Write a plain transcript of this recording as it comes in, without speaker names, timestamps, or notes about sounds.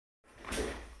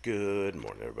Good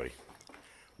morning, everybody.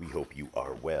 We hope you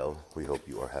are well. We hope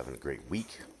you are having a great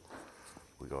week.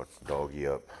 We got Doggy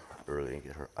up early and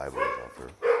get her eyeballs off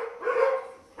her.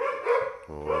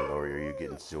 Oh, Lori, are you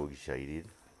getting so excited?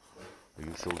 Are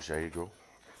you so excited, girl?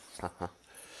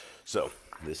 So,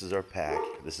 this is our pack.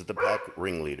 This is the pack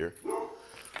ringleader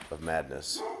of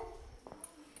madness.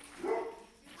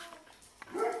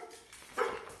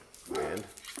 And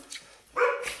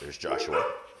there's Joshua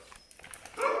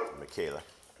and Michaela.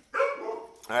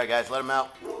 All right, guys, let them out.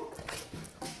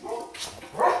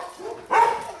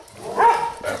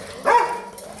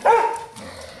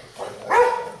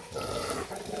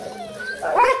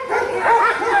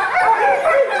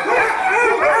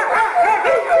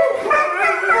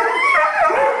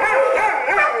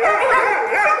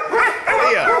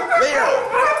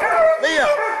 Leo,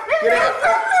 get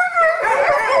out.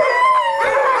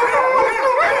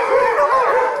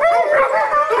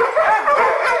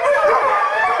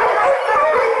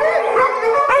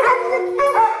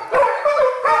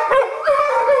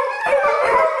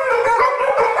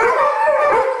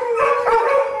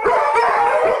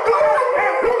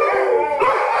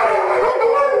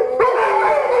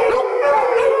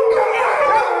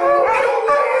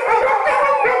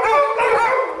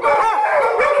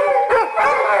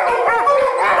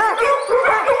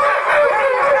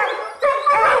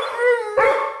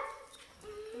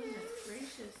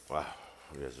 Wow,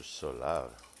 you guys are so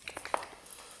loud.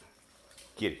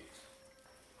 Kitty.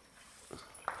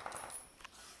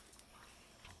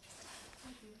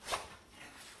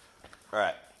 All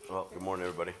right, well, good morning,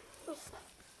 everybody.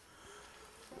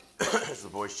 As the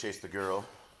boys chase the girl.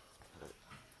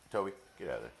 Toby, get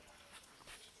out of there.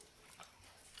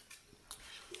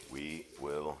 We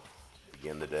will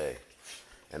begin the day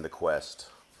and the quest.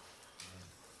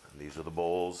 And these are the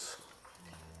bowls.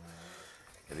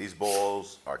 And these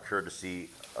bowls are courtesy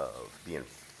of being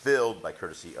filled by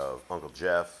courtesy of Uncle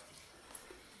Jeff.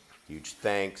 Huge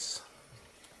thanks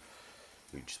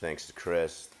to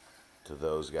Chris, to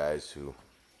those guys who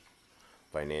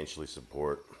financially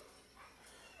support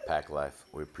Pack Life.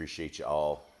 We appreciate you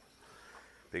all.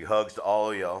 Big hugs to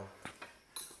all of y'all.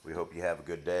 We hope you have a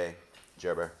good day.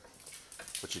 Jer Bear,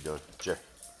 what you doing? Jer,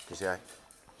 can you say hi?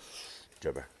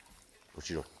 Jer Bear, what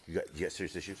you doing? You got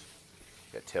serious issues?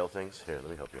 Got tail things? Here, let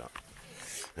me help you out.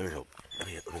 Let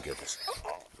me get this.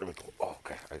 Oh, let me go. Oh,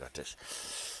 okay, I got this.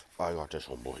 I got this,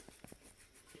 homeboy.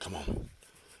 Come on.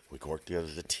 We can work together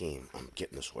as a team. I'm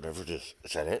getting this, whatever it is.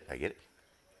 Is that it? I get it?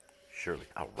 Surely.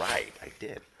 All right, I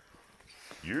did.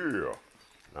 Yeah.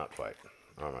 Not quite.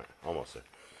 All right, almost there.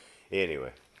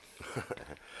 Anyway,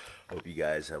 hope you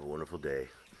guys have a wonderful day.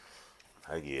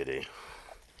 I get it.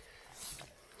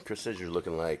 Chris says you're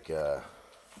looking like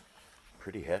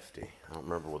pretty hefty. I don't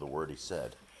remember what the word he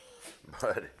said,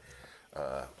 but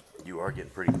you are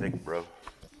getting pretty thick, bro.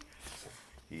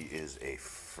 He is a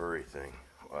furry thing.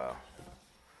 Wow.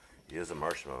 He is a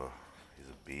marshmallow. He's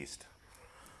a beast.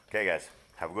 Okay, guys,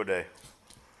 have a good day.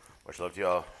 Much love to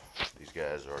y'all. These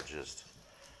guys are just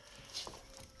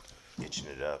itching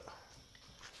it up.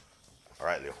 All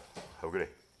right, Leo. Have a good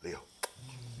day. Leo,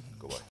 go away.